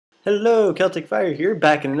Hello, Celtic Fire here,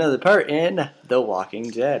 back in another part in The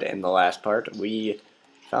Walking Dead. In the last part, we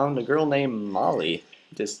found a girl named Molly,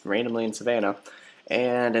 just randomly in Savannah.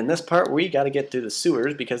 And in this part, we gotta get through the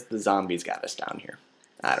sewers because the zombies got us down here.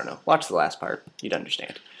 I don't know. Watch the last part. You'd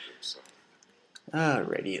understand.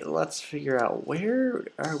 Alrighty, let's figure out where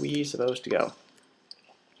are we supposed to go.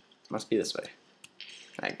 Must be this way.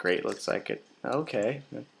 Alright, great. Looks like it. Okay.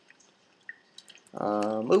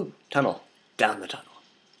 Ooh, tunnel. Down the tunnel.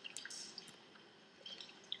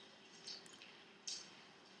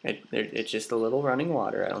 It's just a little running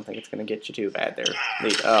water. I don't think it's going to get you too bad there.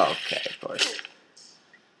 Oh, okay, of course.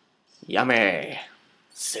 Yummy.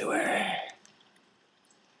 Sewer.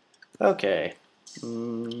 Okay.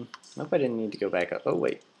 Hope I didn't need to go back up. Oh,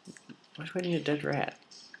 wait. Why do I need a dead rat?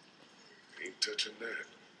 Ain't touching that.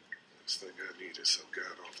 Last thing I need is some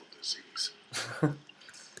god-awful disease.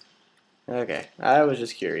 Okay, I was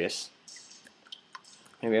just curious.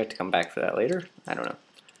 Maybe I have to come back for that later? I don't know.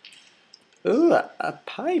 Ooh, a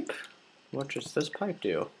pipe. What does this pipe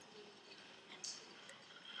do?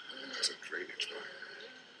 It's a drainage pipe.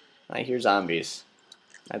 I hear zombies.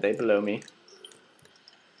 Are they below me?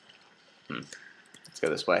 Let's go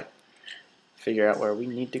this way. Figure out where we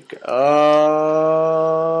need to go. Oh,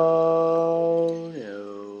 no. Could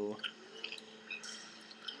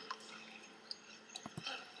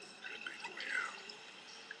be the way out.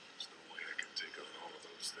 There's no way I can take on all of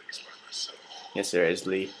those things by myself. Yes, there is,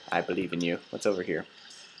 Lee. I believe in you. What's over here?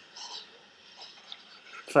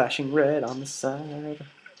 Flashing red on the side.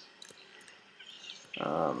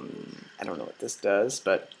 I don't know what this does,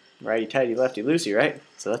 but righty tighty, lefty loosey, right?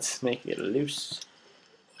 So let's make it loose.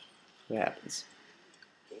 What happens?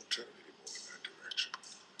 Won't turn anymore in that direction.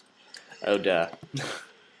 Oh, duh.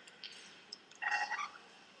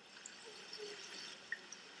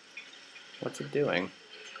 What's it doing?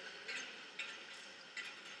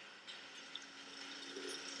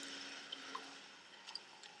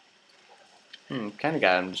 Kinda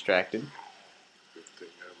got him distracted. Good thing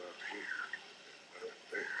I'm up here, and not up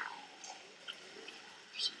there.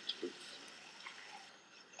 Seems loose.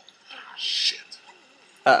 Shit.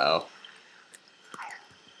 Uh-oh.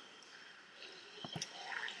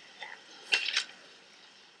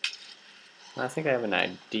 I think I have an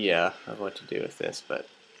idea of what to do with this, but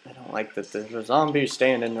I don't like that there's a zombie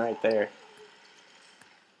standing right there.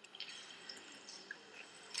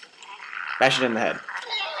 Bash it in the head.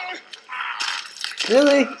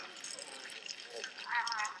 Really?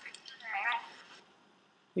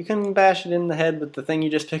 You couldn't bash it in the head with the thing you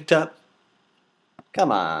just picked up?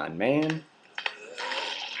 Come on, man.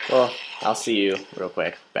 Well, I'll see you real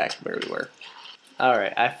quick back where we were.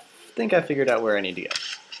 Alright, I think I figured out where I need to go.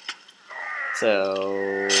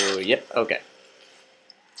 So, yep, okay.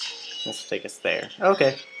 Let's take us there.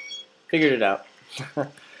 Okay, figured it out.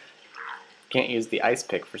 Can't use the ice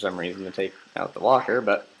pick for some reason to take out the walker,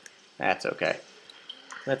 but that's okay.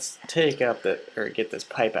 Let's take out get this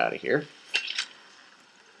pipe out of here.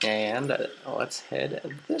 And let's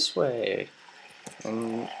head this way.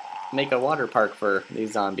 And make a water park for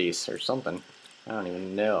these zombies or something. I don't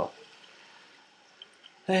even know.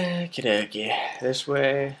 Okie dokie. This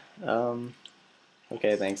way.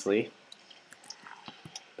 Okay, thanks, Lee.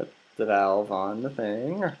 Put the valve on the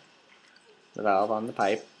thing. The valve on the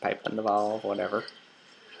pipe. Pipe on the valve, whatever.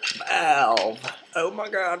 Valve! Oh my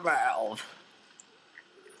god, valve!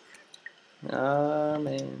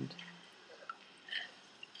 And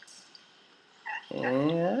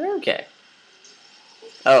okay.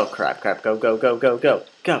 Oh crap, go, go, go, go, go, go,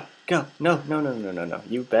 go. No, no, no, no, no, no.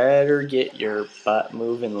 You better get your butt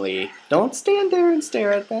moving, Lee. Don't stand there and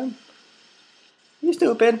stare at them. You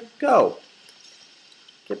stupid. Go.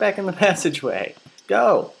 Get back in the passageway.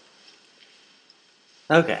 Go.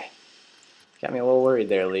 Okay. Got me a little worried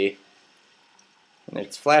there, Lee. And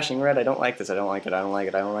it's flashing red. I don't like this. I don't like it. I don't like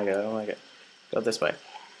it. I don't like it. I don't like it. Go this way.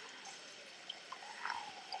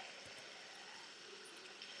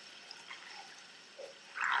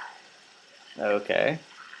 Okay.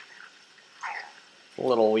 A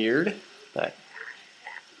little weird, but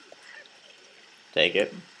take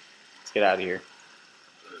it. Let's get out of here.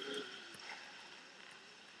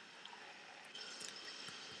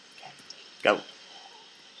 Go. You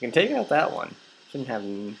can take out that one. Should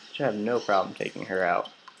have no problem taking her out.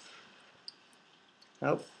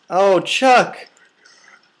 Nope. Oh, Chuck!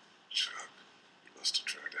 Chuck, you must have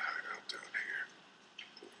tried to hide out down here.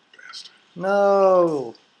 Poor bastard.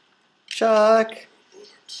 No! Chuck!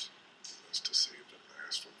 Bullets. He must have saved the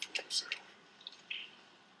last one for himself.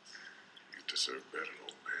 You deserve better,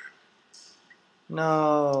 old man.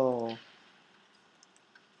 No.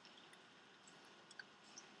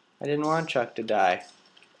 I didn't want Chuck to die.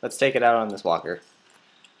 Let's take it out on this walker.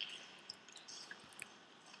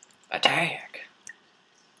 Attack!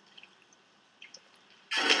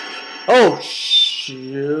 Oh,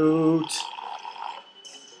 shoot!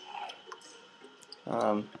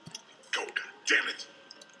 Go, damn it!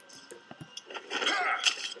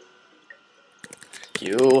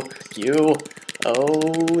 You.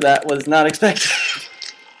 Oh, that was not expected.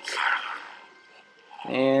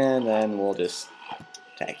 And then we'll just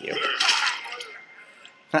attack you.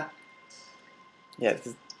 Huh. Yeah,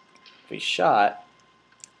 if we shot,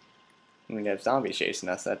 and we have zombies chasing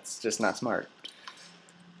us, that's just not smart.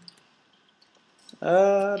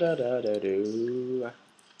 Da da da do.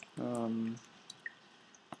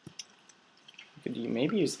 Could you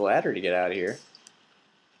maybe use the ladder to get out of here? Is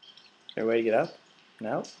there a way to get up?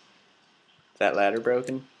 No? Is that ladder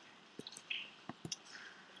broken?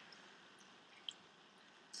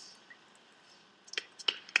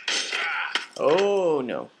 Oh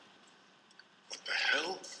no. What the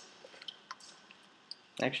hell?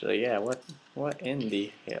 Actually, yeah, what in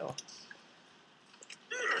the hell?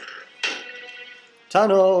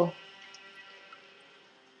 Tunnel!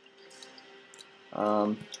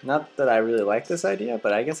 Not that I really like this idea,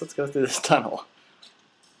 but I guess let's go through this tunnel.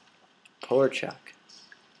 Poor Chuck.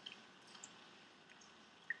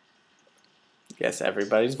 Guess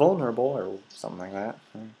everybody's vulnerable or something like that.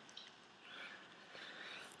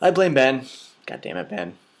 I blame Ben. God damn it,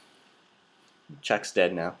 Ben. Chuck's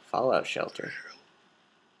dead now. Fallout shelter.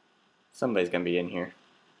 Somebody's gonna be in here.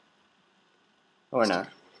 Or not. One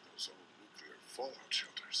of those old nuclear fallout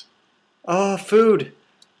shelters. Oh, food!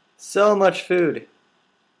 So much food.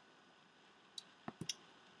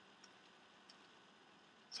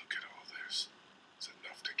 Look at all this. It's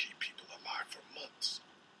enough to keep people alive for months.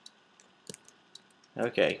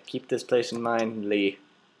 Okay, keep this place in mind, Lee.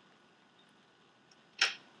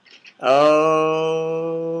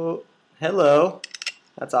 Oh, hello.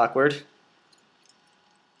 That's awkward.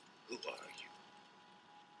 Who are you?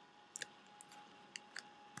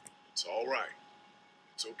 It's all right.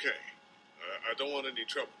 It's okay. I don't want any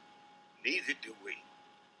trouble. Neither do we.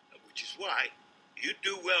 Which is why you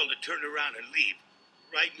do well to turn around and leave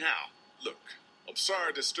right now. Look, I'm sorry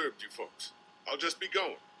I disturbed you folks. I'll just be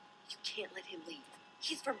going. You can't let him leave.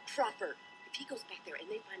 He's from Crawford. If he goes back there and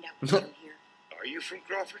they find out we're down here, Are you from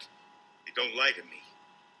Crawford? You don't lie to me.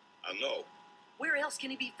 I'll know. where else can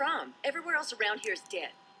he be from? Everywhere else around here is dead.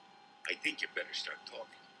 I think you better start talking.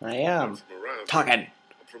 I I'm am. from around. Talking.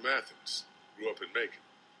 I'm from Athens. Grew up in Macon.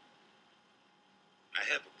 I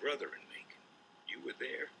have a brother in Macon. You were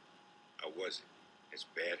there? How was it? As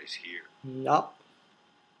bad as here? Yup.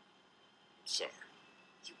 I'm sorry.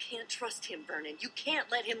 You can't trust him, Vernon. You can't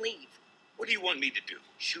let him leave. What do you want me to do?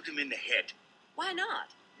 Shoot him in the head? Why not?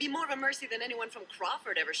 Be more of a mercy than anyone from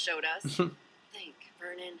Crawford ever showed us. Think,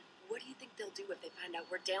 Vernon. What do you think they'll do if they find out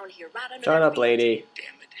we're down here right under Shut their up, feet? lady.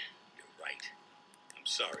 Damn it. You're right. I'm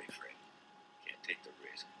sorry, Fred. Can't take the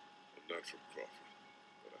risk. I'm not from Crawford,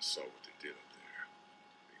 but I saw what they did up there.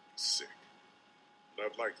 Made me sick.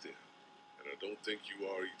 Not like them, and I don't think you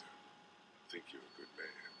are either. I think you're a good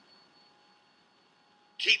man.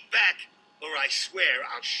 Keep back, or I swear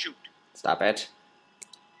I'll shoot. Stop it.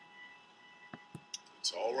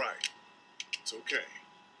 It's all right. It's okay.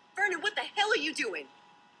 Vernon, what the hell are you doing?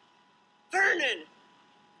 Vernon!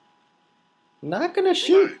 Not gonna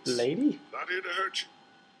shoot, Relax. lady. Not here to hurt you.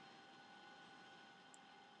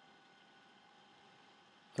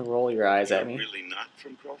 Roll your eyes at You're me. really not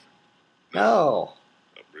from Crawford? No.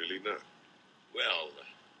 I'm really not. Well,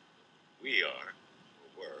 we are, or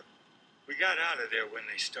were. We got out of there when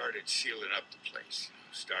they started sealing up the place.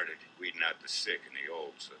 Started weeding out the sick and the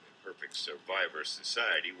old so the perfect survivor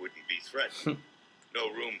society wouldn't be threatened. No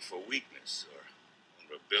room for weakness or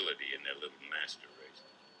vulnerability in their little master race.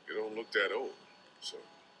 You don't look that old, so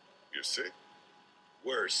you're sick?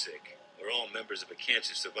 We're sick. We're all members of a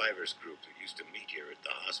cancer survivors group that used to meet here at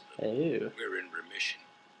the hospital. Ew. We're in remission.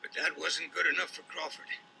 But that wasn't good enough for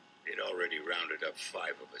Crawford. They'd already rounded up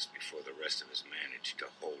 5 of us before the rest of us managed to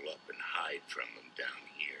hole up and hide from them down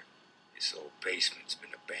here. This old basement's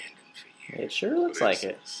been abandoned for years. It sure looks What like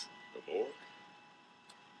is it. this? The morgue?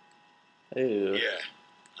 Ew. Yeah,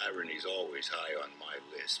 irony's always high on my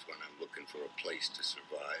list when I'm looking for a place to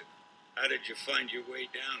survive. How did you find your way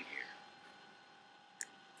down here?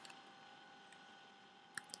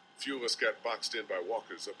 A few of us got boxed in by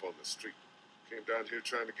walkers up on the street. Came down here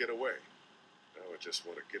trying to get away. Now I just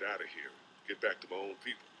want to get out of here. Get back to my own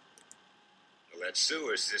people. Well, that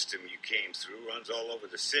sewer system you came through runs all over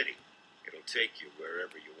the city. It'll take you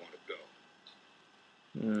wherever you want to go.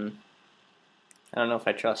 I don't know if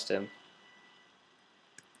I trust him.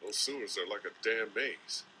 Those sewers are like a damn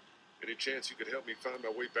maze. Any chance you could help me find my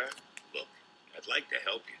way back? Look, I'd like to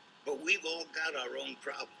help you, but we've all got our own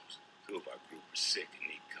problems. Two of our group are sick and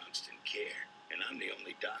need constant care, and I'm the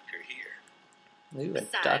only doctor here. Ooh, a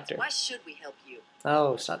Besides, doctor. why should we help you?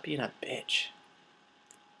 Oh, stop being a bitch.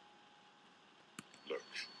 Look,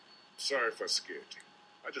 sorry if I scared you.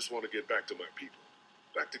 I just want to get back to my people.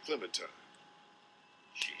 Back to Clementine.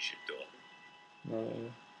 She's your daughter.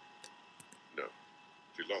 No. No,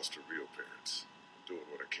 she lost her real parents. I'm doing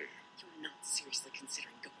what I can. You're not seriously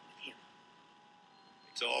considering going with him.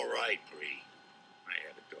 It's all right, Bree. I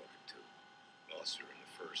had a daughter, too. Lost her in the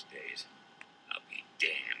first days. I'll be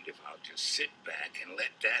damned if I'll just sit back and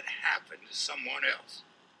let that happen to someone else.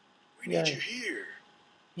 We need you here.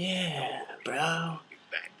 Yeah, bro. I'll be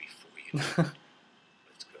back before you know it.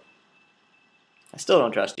 Let's go. I still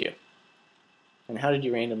don't trust you. And how did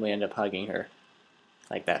you randomly end up hugging her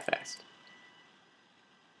like that fast?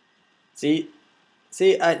 See,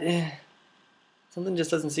 something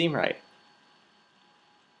just doesn't seem right.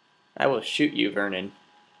 I will shoot you, Vernon.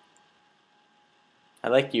 I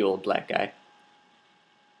like you, old black guy.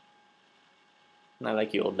 And I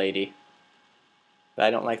like you, old lady. But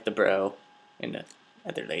I don't like the bro and the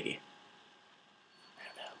other lady. I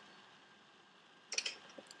don't know.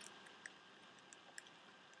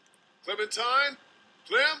 Clementine?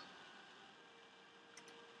 Clem?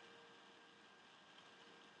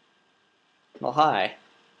 Well, hi.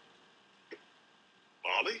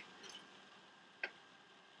 Molly?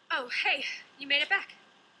 Oh, hey, you made it back.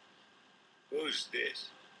 Who's this?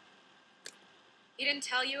 He didn't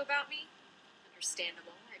tell you about me?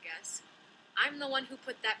 Understandable, I guess. I'm the one who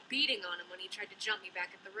put that beating on him when he tried to jump me back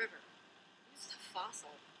at the river. Who's the fossil?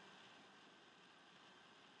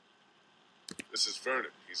 This is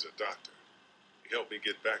Vernon. He's a doctor. He helped me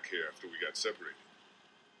get back here after we got separated.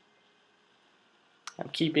 I'm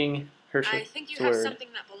keeping Herschel's I think you have word. something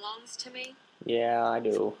that belongs to me. Yeah, I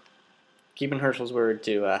do. Keeping Herschel's word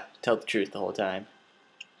to tell the truth the whole time.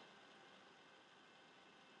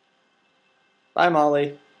 Bye,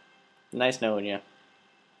 Molly. Nice knowing you.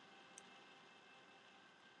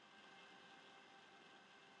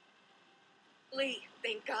 Lee,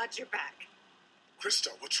 thank God you're back. Krista,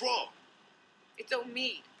 what's wrong? It's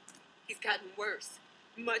Omid. He's gotten worse.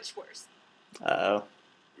 Much worse. Uh-oh.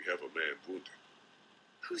 We have a man wounded.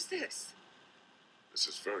 Who's this? This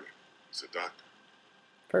is Vernon. He's a doctor.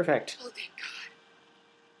 Perfect. Oh, thank God.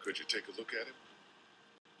 Could you take a look at him?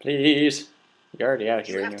 Please. You're already out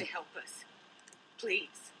You here. have and to help us. Please.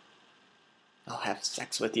 I'll have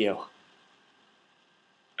sex with you.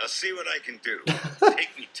 I'll see what I can do.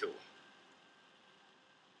 Take me to him.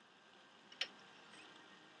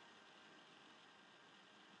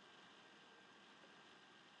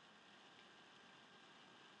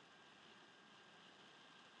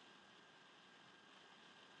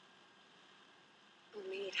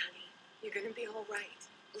 Omid, honey, you're gonna be all right.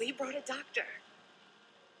 Lee brought a doctor.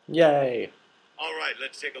 Yay. All right,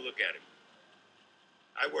 let's take a look at him.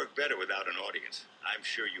 I work better without an audience. I'm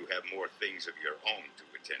sure you have more things of your own to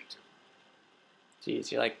attend to.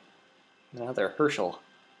 Jeez, you're like another Herschel.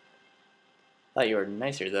 Thought you were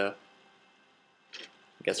nicer, though.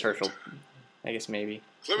 I guess Herschel. I guess maybe.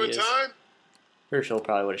 he is. Clementine? Herschel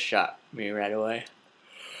probably would have shot me right away.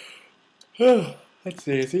 That's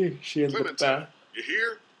easy. She in the Clementine, you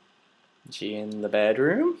here? She in the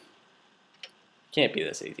bedroom? Can't be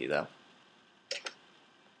this easy, though.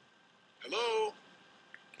 Hello?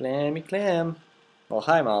 Clammy clam. Well,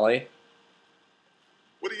 hi, Molly.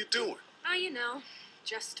 What are you doing? Oh, you know,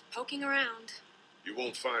 just poking around. You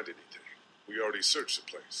won't find anything. We already searched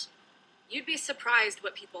the place. You'd be surprised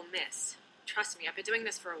what people miss. Trust me, I've been doing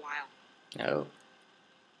this for a while. Oh.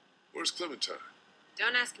 Where's Clementine?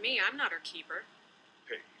 Don't ask me, I'm not her keeper.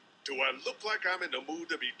 Hey, do I look like I'm in the mood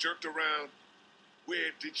to be jerked around? Where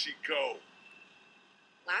did she go?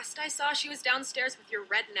 Last I saw, she was downstairs with your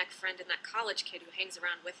redneck friend and that college kid who hangs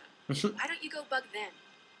around with him. Why don't you go bug them?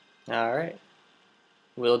 Alright.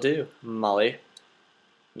 Will do, Molly.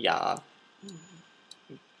 Yeah.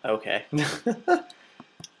 Okay.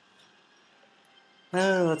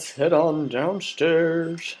 Let's head on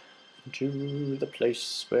downstairs to the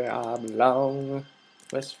place where I belong.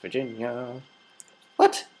 West Virginia.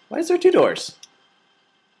 What? Why is there two doors?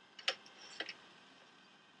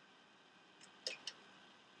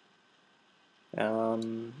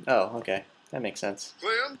 Oh, okay. That makes sense.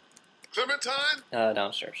 Clem? Clementine?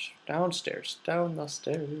 Downstairs. Downstairs. Down the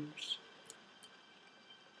stairs.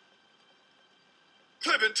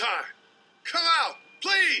 Clementine! Come out,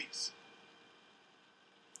 please!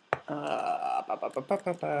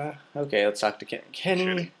 Okay, let's talk to Kenny.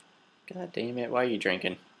 Kenny? God damn it, why are you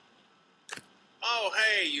drinking? Oh,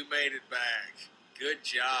 hey, you made it back. Good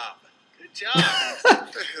job. Good job.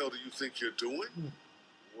 What the hell do you think you're doing?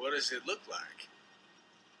 What does it look like?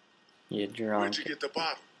 You Where'd drunk. you get the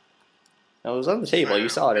bottle? Oh, it was on the table. You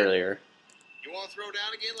saw it earlier. You want to throw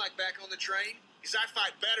down again like back on the train? Because I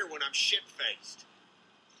fight better when I'm shit-faced.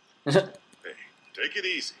 Hey, take it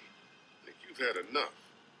easy. I think you've had enough.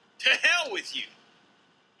 To hell with you.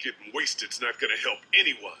 Getting wasted's not gonna help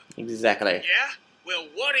anyone. Exactly. Yeah? Well,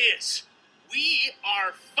 what is? We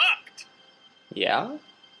are fucked. Yeah?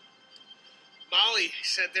 Molly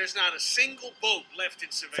said there's not a single boat left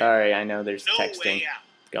in Savannah. Sorry, I know there's No texting way out.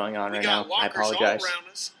 going on We right got now. I walkers all apologize. around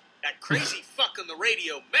us. That crazy fuck on the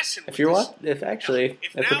radio messing with If you're us. if actually,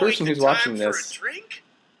 if the now person ain't who's watching time for a this, drink?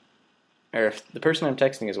 or if the person I'm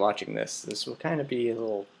texting is watching this, this will kind of be a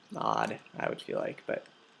little odd, I would feel like, but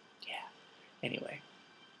yeah. Anyway.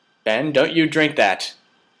 Ben, don't you drink that.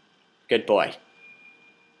 Good boy.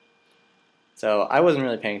 So, I wasn't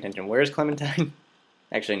really paying attention. Where's Clementine?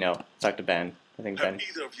 Actually, no. Let's talk to Ben. I think Have Ben.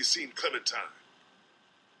 either of you seen Clementine?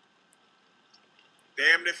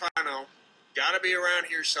 Damned if I know. Gotta be around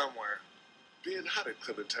here somewhere. Ben, how did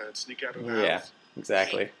Clementine sneak out of the Yeah, house?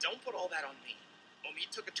 exactly. Hey, don't put all that on me. Omid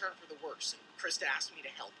took a turn for the worse, and Krista asked me to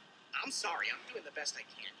help. I'm sorry, I'm doing the best I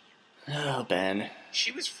can here. Oh, Ben.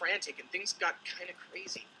 She was frantic, and things got kind of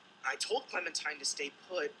crazy. I told Clementine to stay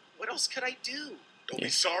put. What else could I do? Don't Yeah. be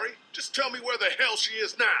sorry. Just tell me where the hell she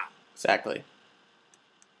is now. Exactly.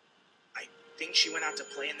 I think she went out to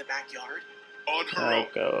play in the backyard. On her Oh, own.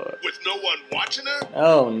 God. With no one watching her?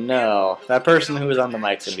 Oh, no. That person who was on the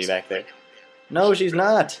mic's gonna be back there. No, she's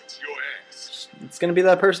not. It's your ass. It's gonna be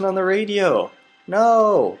that person on the radio.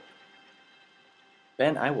 No!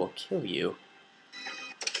 Ben, I will kill you.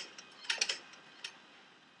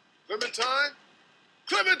 Clementine?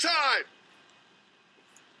 Clementine!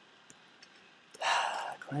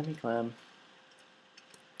 Clammy clam.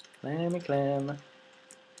 Clammy clam.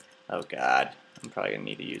 Oh god. I'm probably gonna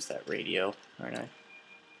need to use that radio, aren't I?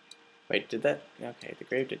 Wait, did that? Okay, the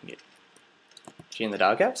grave didn't get... She in the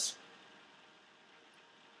doghouse?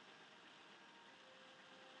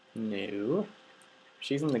 No.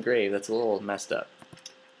 She's in the grave, that's a little messed up.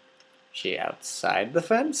 She outside the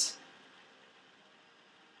fence?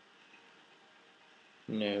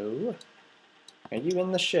 No. Are you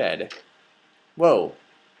in the shed? Whoa.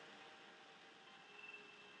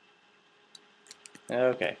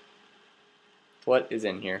 Okay. What is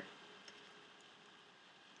in here?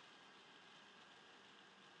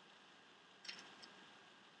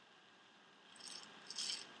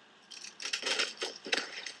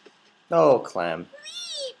 Oh, Clem.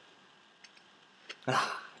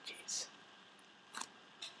 Ah, jeez.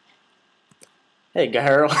 Hey,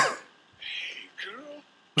 girl. Hey, girl.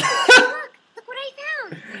 Look what I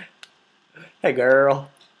found. Hey, girl.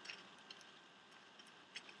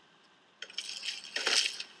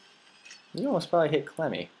 You almost probably hit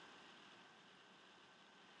Clemmy.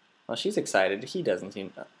 Well, she's excited. He doesn't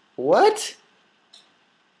seem... What?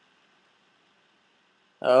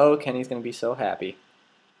 Oh, Kenny's gonna be so happy.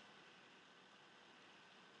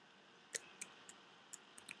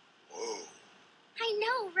 Whoa. I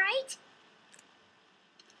know, right?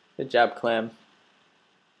 Good job, Clem.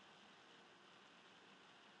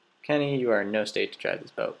 Kenny, you are in no state to try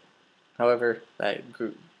this boat. However, that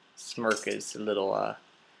group smirk is a little,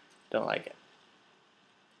 don't like it.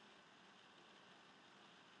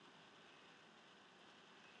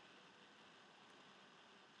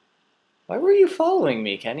 Why were you following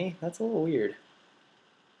me, Kenny? That's a little weird.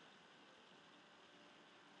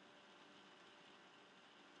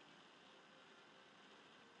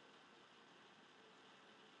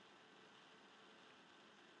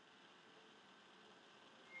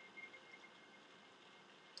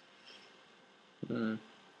 Hmm.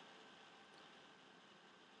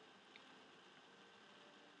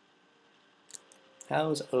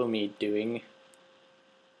 How's Omid doing?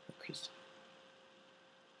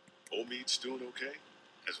 Omid's doing okay?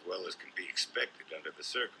 As well as can be expected under the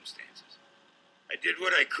circumstances. I did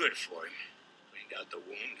what I could for him. Cleaned out the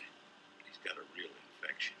wound. He's got a real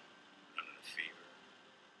infection. Running a fever.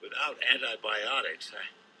 Without antibiotics,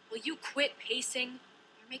 Will you quit pacing?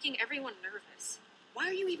 You're making everyone nervous. Why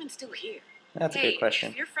are you even still here? That's a Hey, good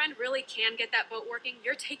question. if your friend really can get that boat working,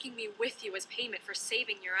 you're taking me with you as payment for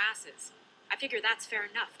saving your asses. I figure that's fair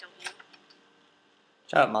enough, don't you?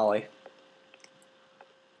 Shout out Molly.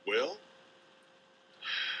 Well,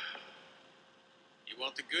 You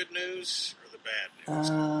want the good news or the bad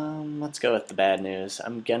news? Let's go with the bad news.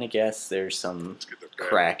 I'm gonna guess there's some let's get the bad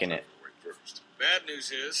crack in news it. out of the way first. Bad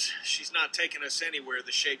news is, she's not taking us anywhere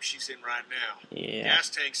the shape she's in right now. Yeah. Gas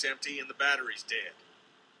tank's empty and the battery's dead.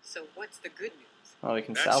 So what's the good news? Oh, we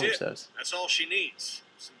can That's salvage it. those. That's all she needs.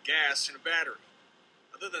 Some gas and a battery.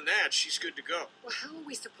 Other than that, she's good to go. Well, how are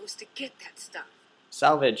we supposed to get that stuff?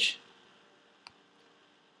 Salvage.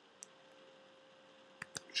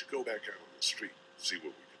 We should go back out on the street, see what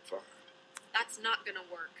we can find. That's not gonna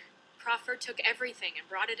work. Crawford took everything and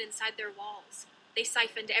brought it inside their walls. They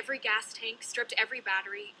siphoned every gas tank, stripped every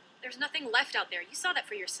battery. There's nothing left out there. You saw that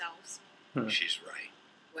for yourselves. She's right.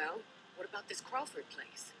 Well, what about this Crawford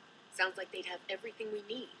place? Sounds like they'd have everything we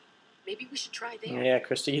need. Maybe we should try there. Yeah,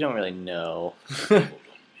 Krista, you don't really know. Hold on a minute.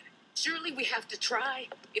 Surely we have to try.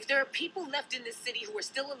 If there are people left in this city who are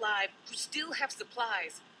still alive, who still have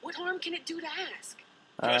supplies, what harm can it do to ask?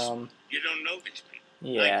 You don't know these people.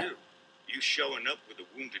 Yeah. I do. You showing up with a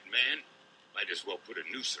wounded man might as well put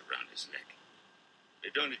a noose around his neck. They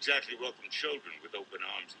don't exactly welcome children with open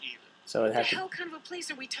arms either. So it What had the to. hell kind of a place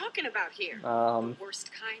are we talking about here? The worst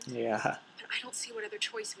kind. Yeah. But I don't see what other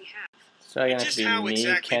choice we have. So I'm gonna have Just to be how me,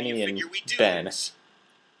 exactly do Kenny, you and figure we do Ben. this?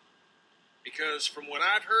 Because from what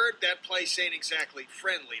I've heard, that place ain't exactly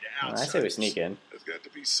friendly to I outsiders. say we sneak in. There's got to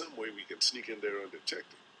be some way we can sneak in there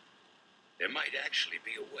undetected. There might actually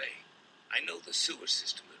be a way. I know the sewer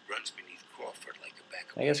system that runs beneath Crawford like the back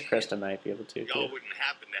of I guess my hand. Krista might be able to Y'all too. wouldn't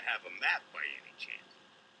happen to have a map by any chance.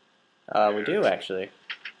 We do actually.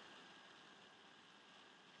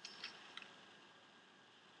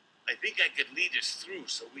 I think I could lead us through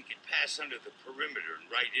so we could pass under the perimeter and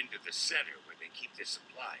right into the center where they keep their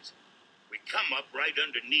supplies. We come up right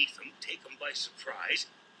underneath them, take them by surprise,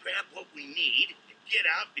 grab what we need, and get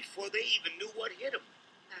out before they even knew what hit them.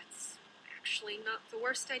 That's actually not the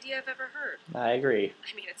worst idea I've ever heard. I agree.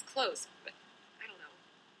 I mean, it's close, but I don't know.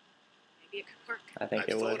 Maybe it could work. I think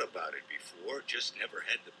I've it thought would. about it before, just never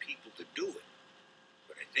had the people to do it.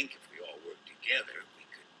 But I think if we all work together, we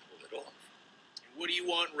could pull it off. And what do you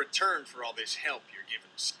want in return for all this help you're giving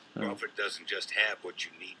us? Crawford doesn't just have what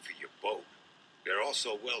you need for your boat. They're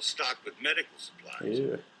also well stocked with medical supplies.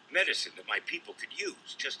 Ew. Medicine that my people could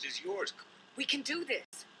use, just as yours could. We can do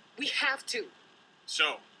this. We have to.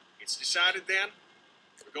 So, it's decided then?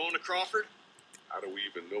 We're going to Crawford? How do we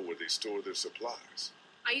even know where they store their supplies?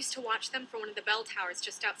 I used to watch them from one of the bell towers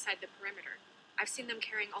just outside the perimeter. I've seen them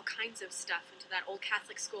carrying all kinds of stuff into that old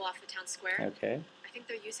Catholic school off the town square. Okay. I think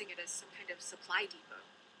they're using it as some kind of supply depot.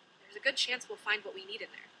 There's a good chance we'll find what we need in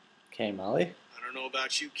there. Okay, Molly. I don't know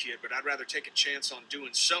about you, kid, but I'd rather take a chance on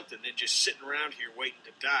doing something than just sitting around here waiting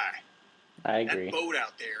to die. I agree. That boat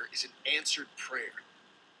out there is an answered prayer.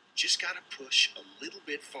 Just gotta push a little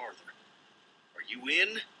bit farther. Are you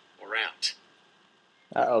in or out?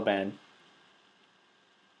 Uh-oh, Ben.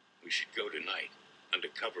 We should go tonight, under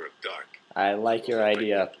cover of dark. I like your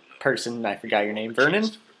idea, person. I forgot your name. Vernon?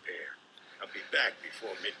 Chance to prepare. I'll be back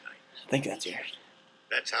before midnight. I think that's yours.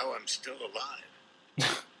 That's how I'm still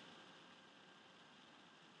alive.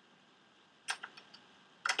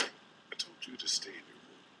 I told you to stay in your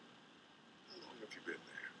room. How long have you been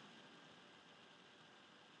there?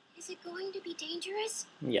 Is it going to be dangerous?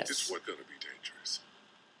 Yes. It's what gonna be dangerous.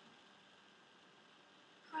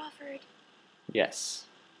 Crawford, Yes.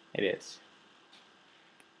 It is.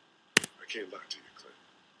 I can't lie to you, Clint.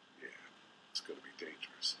 Yeah, it's gonna be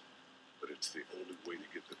dangerous. But it's the only way to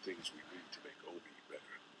get the things we need to make Omi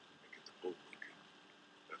better and get the boat working.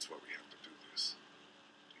 That's why we have to do this.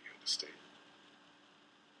 Do you understand?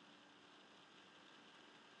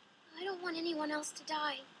 I don't want anyone else to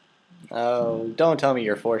die. Oh, don't tell me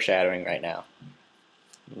you're foreshadowing right now.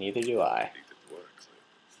 Neither do I. Neither do I, Clint.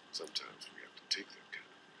 Sometimes we have to take that kind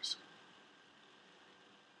of risk.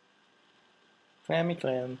 Clammy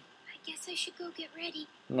clam. I guess I should go get ready.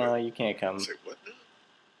 No, you can't come. Say what now?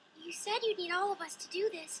 You said you'd need all of us to do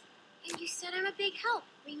this, and you said I'm a big help,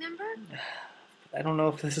 remember? I don't know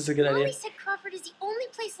if this is a good Mommy idea. said Crawford is the only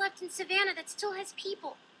place left in Savannah that still has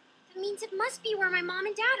people. That means it must be where my mom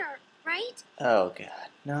and dad are, right? Oh, God.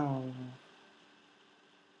 No.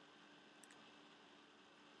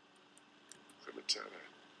 Clementine,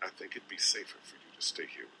 I think it'd be safer for you to stay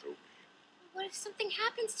here with Omi. What if something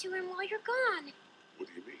happens to him while you're gone? What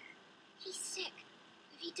do you mean? He's sick.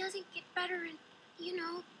 If he doesn't get better and, you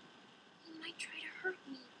know, he might try to hurt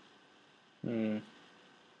me. Hmm.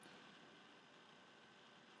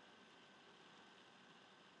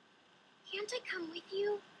 Can't I come with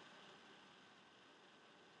you?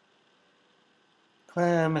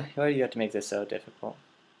 Clem, why do you have to make this so difficult?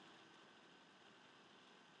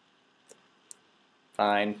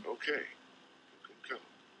 Fine. Okay, you can come.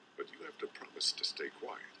 But you have to promise to stay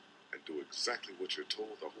quiet and do exactly what you're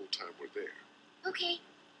told the whole time we're there. Okay,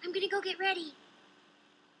 I'm gonna go get ready.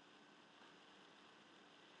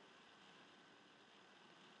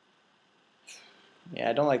 Yeah,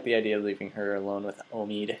 I don't like the idea of leaving her alone with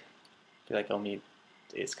Omid. I feel like Omid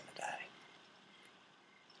is gonna die.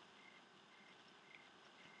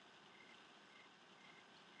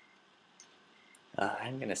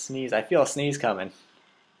 I'm gonna sneeze. I feel a sneeze coming.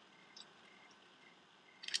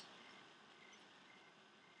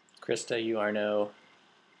 Krista, you are no...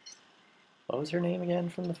 What was her name again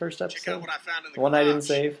from the first episode? Check out what I found in the The one I didn't garage.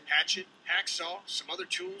 save? Hatchet, hacksaw, some other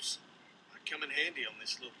tools. Might come in handy on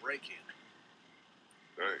this little break-in.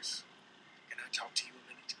 Nice. Can I talk to you a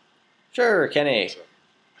minute? Sure, Kenny. So,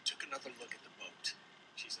 I took another look at the boat.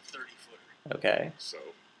 She's a 30-footer. Okay.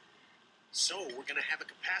 So we're gonna have a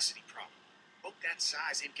capacity problem. A boat that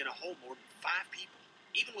size ain't gonna hold more than 5 people,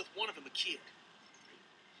 even with one of them a kid.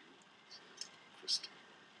 Krista.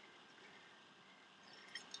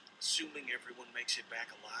 Assuming everyone makes it back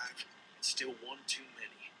alive, it's still one too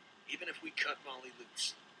many. Even if we cut Molly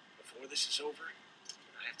loose, before this is over,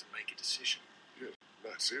 I have to make a decision. Yeah,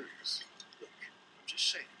 not serious. Look, I'm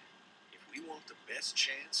just saying, if we want the best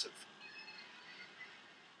chance of...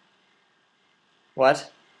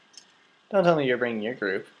 What? Don't tell me you're bringing your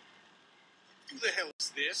group. Who the hell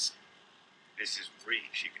is this? This is Bree.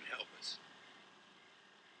 She can help us.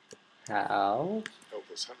 How? Help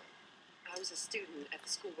us how? I was a student at the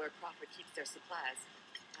school where Crawford keeps their supplies.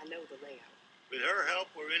 I know the layout. With her help,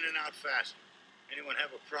 we're in and out faster. Anyone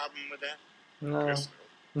have a problem with that? No. Yes,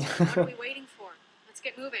 no. What are we waiting for? Let's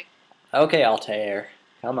get moving. Okay, Altair.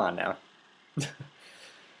 Come on now.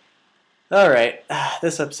 Alright,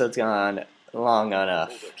 this episode's gone long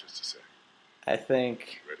enough. Hold up just a sec. I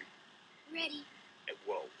think... Ready? Ready. Hey,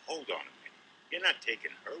 whoa, hold on a minute. You're not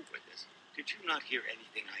taking her with us. Did you not hear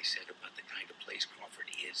anything I said about the kind of place Crawford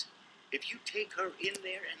is? If you take her in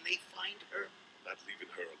there and they find her... Not leaving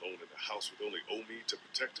her alone in the house with only Omi to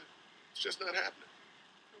protect her? It's just not happening.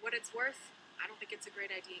 For what it's worth, I don't think it's a great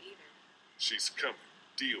idea either. She's coming.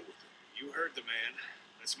 Deal with it. You heard the man.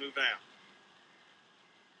 Let's move out.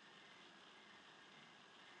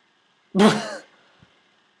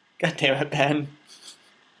 God damn it, Ben.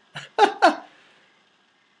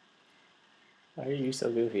 Why are you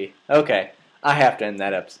so goofy? Okay, I have to end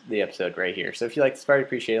the episode right here. So if you like this part, I'd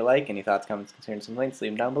appreciate a like. Any thoughts, comments, concerns, complaints,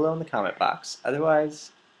 leave them down below in the comment box.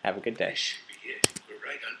 Otherwise, have a good day. This should be it. We're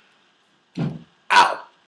right under